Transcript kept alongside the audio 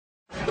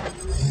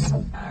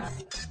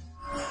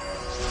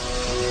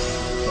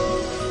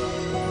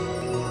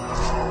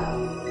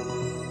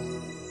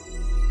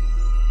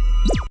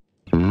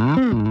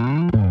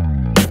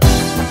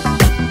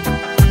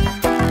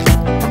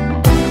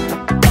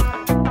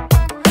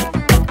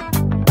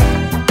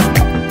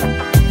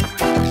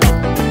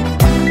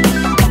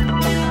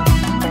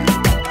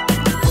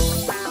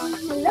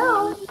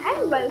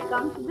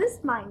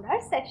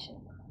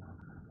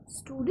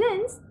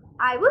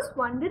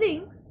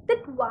wondering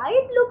that why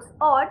it looks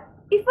odd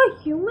if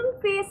a human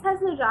face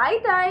has a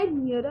right eye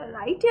near a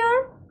right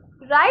ear,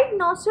 right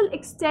nostril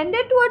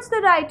extended towards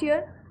the right ear,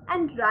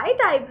 and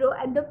right eyebrow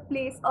at the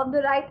place of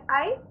the right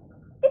eye?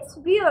 It's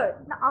weird.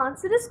 The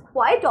answer is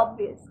quite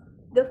obvious.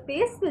 The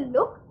face will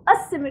look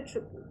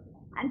asymmetrical.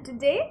 And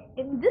today,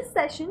 in this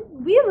session,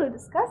 we will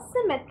discuss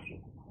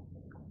symmetry.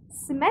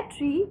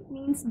 Symmetry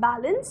means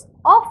balance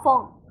or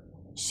form.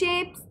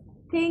 Shapes,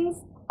 things,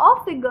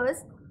 or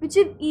figures which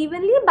have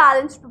evenly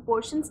balanced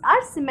proportions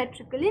are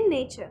symmetrical in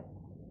nature.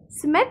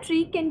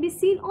 Symmetry can be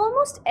seen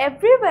almost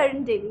everywhere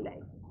in daily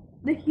life.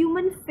 The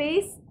human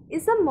face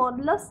is a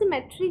model of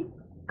symmetry,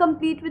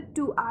 complete with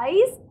 2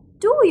 eyes,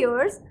 2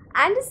 ears,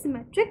 and a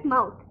symmetric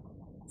mouth.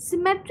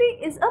 Symmetry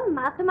is a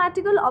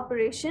mathematical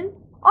operation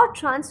or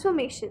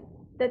transformation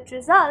that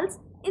results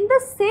in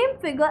the same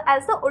figure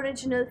as the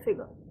original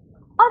figure,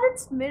 or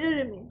its mirror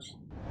image.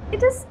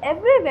 It is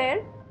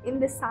everywhere in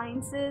the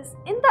sciences,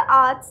 in the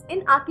arts,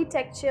 in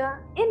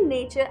architecture, in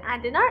nature,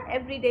 and in our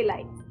everyday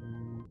life.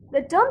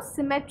 The term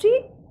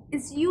symmetry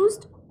is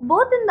used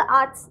both in the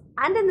arts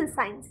and in the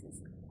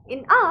sciences.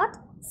 In art,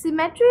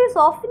 symmetry is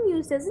often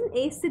used as an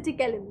aesthetic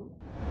element.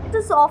 It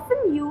is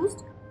often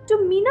used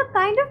to mean a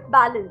kind of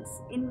balance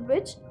in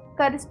which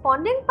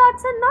corresponding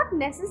parts are not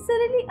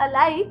necessarily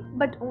alike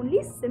but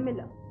only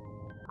similar.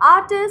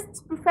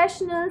 Artists,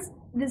 professionals,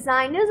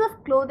 designers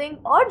of clothing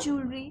or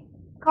jewelry,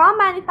 car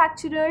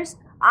manufacturers,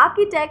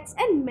 architects,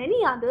 and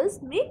many others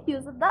make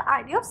use of the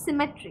idea of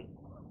symmetry.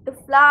 The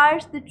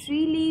flowers, the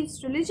tree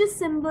leaves, religious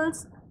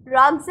symbols,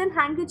 rugs and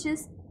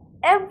handkerchiefs,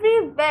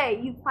 everywhere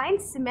you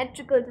find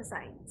symmetrical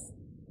designs.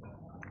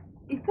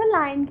 If a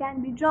line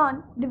can be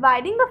drawn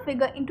dividing a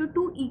figure into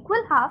 2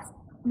 equal halves,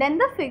 then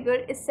the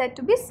figure is said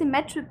to be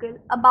symmetrical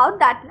about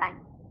that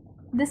line.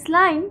 This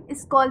line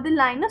is called the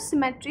line of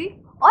symmetry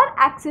or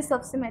axis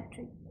of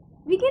symmetry.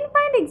 We can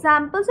find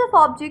examples of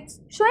objects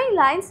showing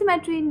line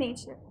symmetry in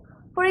nature.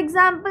 For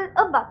example,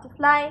 a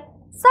butterfly,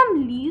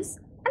 some leaves,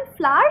 and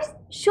flowers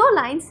show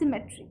line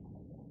symmetry.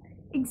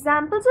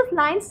 Examples of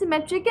line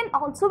symmetry can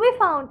also be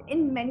found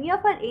in many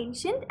of our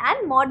ancient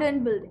and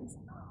modern buildings.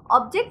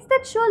 Objects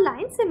that show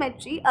line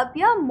symmetry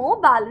appear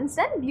more balanced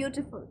and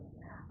beautiful.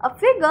 A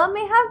figure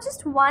may have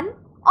just one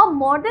or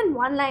more than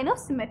one line of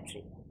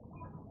symmetry.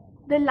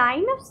 The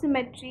line of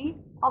symmetry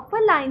of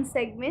a line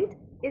segment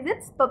is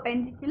its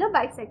perpendicular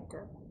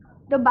bisector.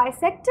 The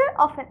bisector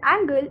of an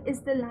angle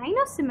is the line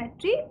of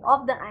symmetry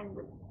of the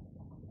angle.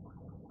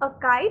 A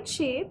kite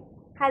shape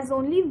has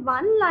only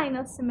one line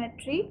of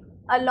symmetry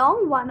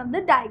along one of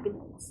the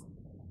diagonals.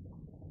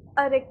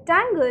 A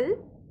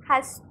rectangle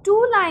has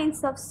 2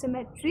 lines of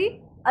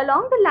symmetry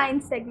along the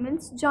line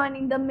segments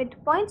joining the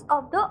midpoints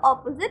of the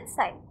opposite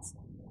sides.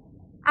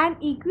 An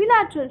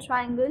equilateral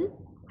triangle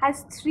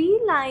has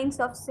 3 lines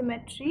of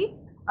symmetry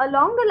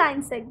along the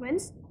line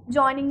segments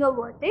joining a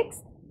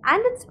vertex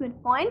and its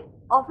midpoint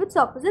of its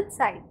opposite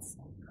sides.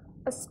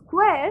 A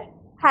square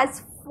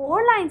has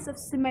 4 lines of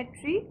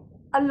symmetry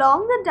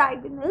along the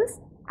diagonals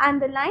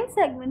and the line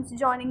segments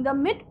joining the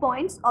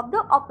midpoints of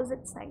the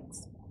opposite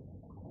sides.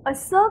 A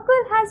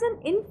circle has an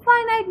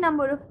infinite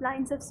number of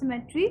lines of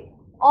symmetry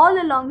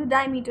all along the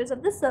diameters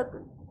of the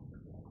circle.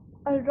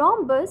 A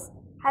rhombus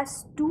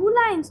has 2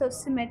 lines of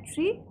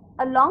symmetry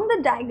along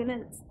the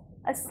diagonals.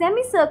 A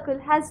semicircle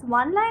has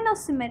 1 line of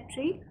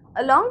symmetry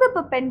along the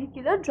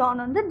perpendicular drawn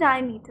on the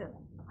diameter.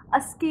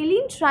 A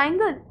scalene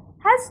triangle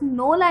has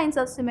no lines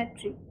of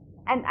symmetry.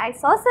 An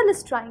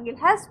isosceles triangle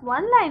has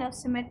 1 line of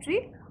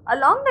symmetry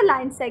along the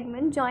line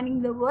segment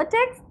joining the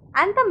vertex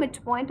and the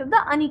midpoint of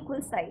the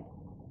unequal side.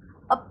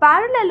 A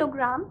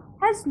parallelogram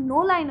has no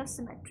line of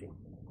symmetry.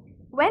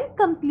 When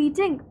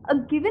completing a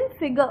given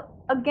figure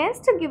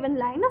against a given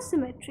line of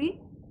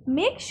symmetry,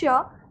 make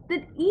sure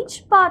that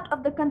each part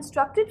of the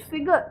constructed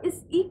figure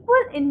is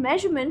equal in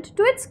measurement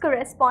to its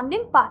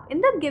corresponding part in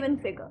the given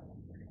figure.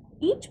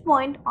 Each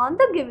point on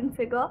the given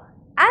figure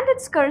and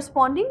its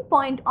corresponding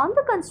point on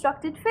the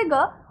constructed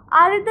figure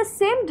are at the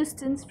same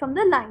distance from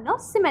the line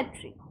of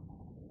symmetry.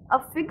 A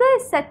figure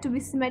is said to be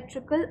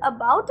symmetrical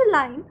about a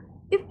line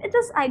if it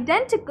is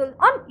identical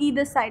on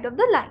either side of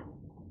the line.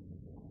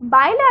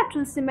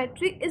 Bilateral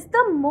symmetry is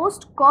the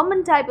most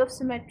common type of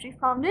symmetry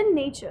found in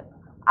nature,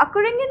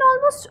 occurring in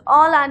almost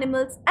all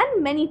animals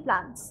and many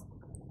plants.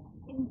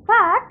 In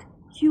fact,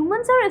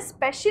 humans are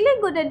especially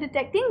good at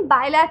detecting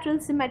bilateral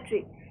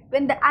symmetry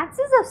when the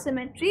axis of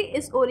symmetry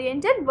is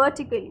oriented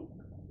vertically.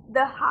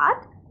 The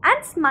heart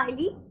and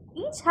smiley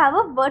each have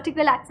a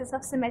vertical axis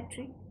of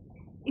symmetry.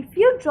 If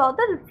you draw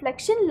the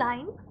reflection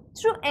line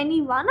through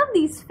any one of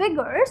these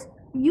figures,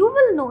 you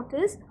will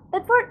notice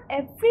that for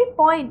every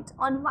point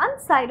on one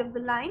side of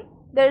the line,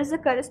 there is a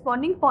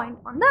corresponding point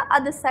on the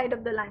other side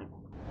of the line.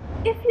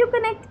 If you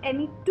connect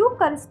any 2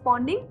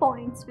 corresponding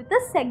points with a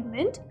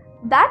segment,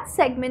 that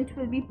segment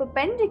will be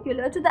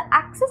perpendicular to the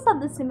axis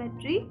of the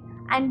symmetry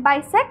and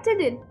bisected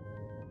it,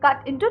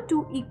 cut into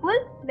 2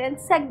 equal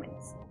length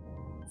segments.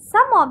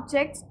 Some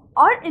objects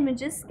or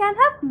images can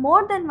have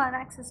more than one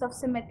axis of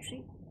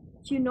symmetry.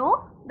 You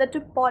know that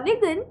a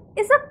polygon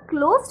is a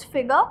closed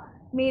figure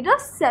made of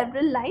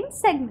several line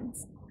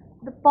segments.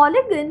 The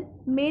polygon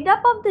made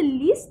up of the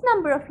least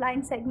number of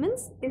line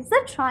segments is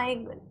the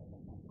triangle.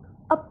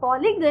 A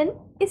polygon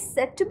is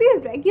said to be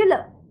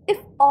regular if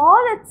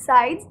all its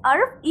sides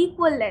are of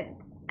equal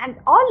length and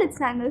all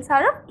its angles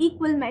are of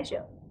equal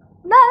measure.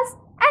 Thus,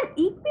 an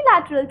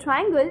equilateral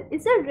triangle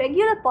is a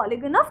regular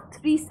polygon of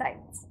 3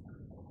 sides.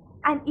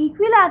 An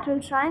equilateral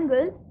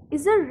triangle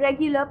is a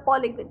regular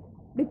polygon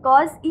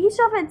because each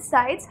of its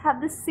sides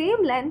have the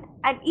same length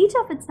and each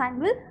of its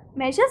angles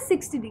measures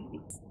 60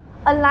 degrees.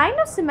 A line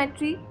of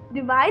symmetry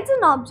divides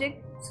an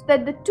object so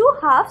that the two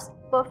halves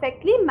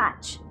perfectly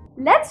match.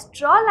 Let's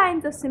draw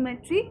lines of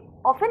symmetry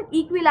of an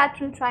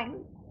equilateral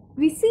triangle.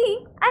 We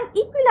see an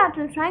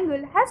equilateral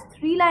triangle has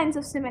 3 lines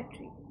of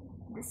symmetry.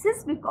 This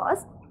is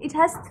because it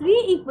has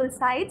 3 equal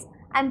sides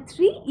and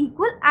 3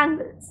 equal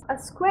angles. A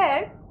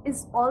square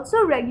is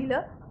also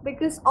regular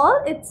because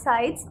all its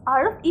sides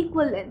are of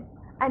equal length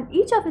and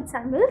each of its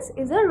angles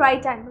is a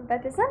right angle,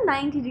 that is a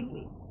 90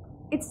 degree.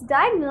 Its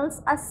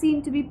diagonals are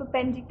seen to be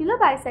perpendicular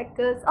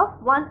bisectors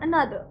of one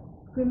another.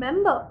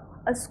 Remember,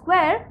 a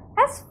square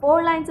has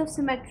 4 lines of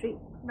symmetry,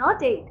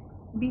 not 8.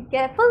 Be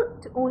careful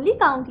to only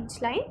count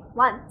each line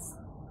once.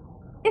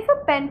 If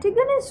a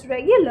pentagon is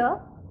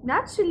regular,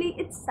 naturally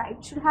its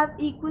sides should have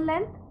equal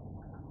length.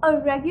 A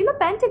regular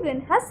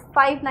pentagon has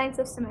 5 lines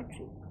of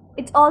symmetry.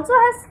 It also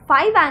has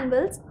 5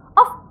 angles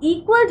of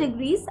equal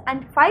degrees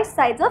and 5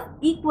 sides of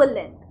equal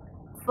length.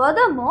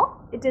 Furthermore,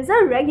 it is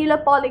a regular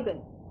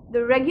polygon.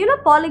 The regular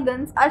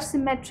polygons are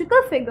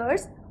symmetrical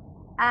figures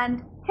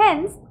and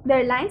hence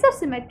their lines of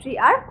symmetry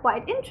are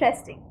quite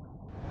interesting.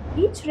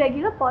 Each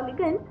regular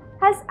polygon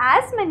has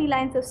as many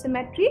lines of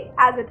symmetry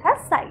as it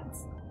has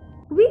sides.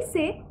 We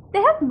say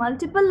they have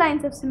multiple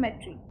lines of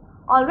symmetry.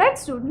 Alright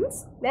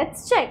students,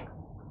 let's check.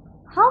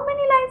 How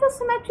many lines of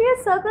symmetry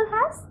a circle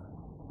has?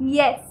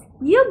 Yes,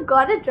 you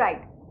got it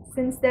right.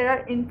 Since there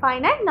are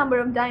infinite number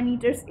of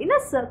diameters in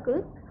a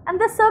circle and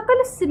the circle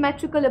is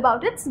symmetrical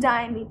about its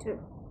diameter.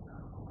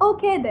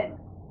 Okay then,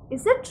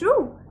 is it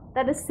true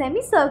that a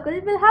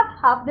semicircle will have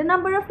half the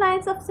number of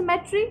lines of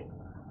symmetry?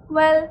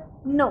 Well,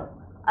 no.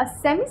 A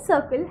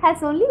semicircle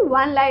has only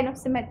one line of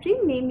symmetry,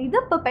 namely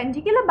the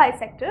perpendicular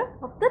bisector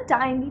of the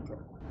diameter.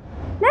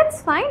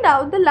 Let's find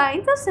out the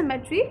lines of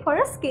symmetry for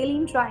a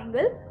scalene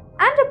triangle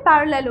and a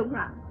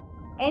parallelogram.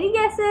 Any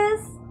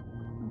guesses?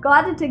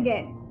 Got it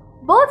again.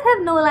 Both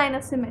have no line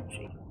of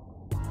symmetry.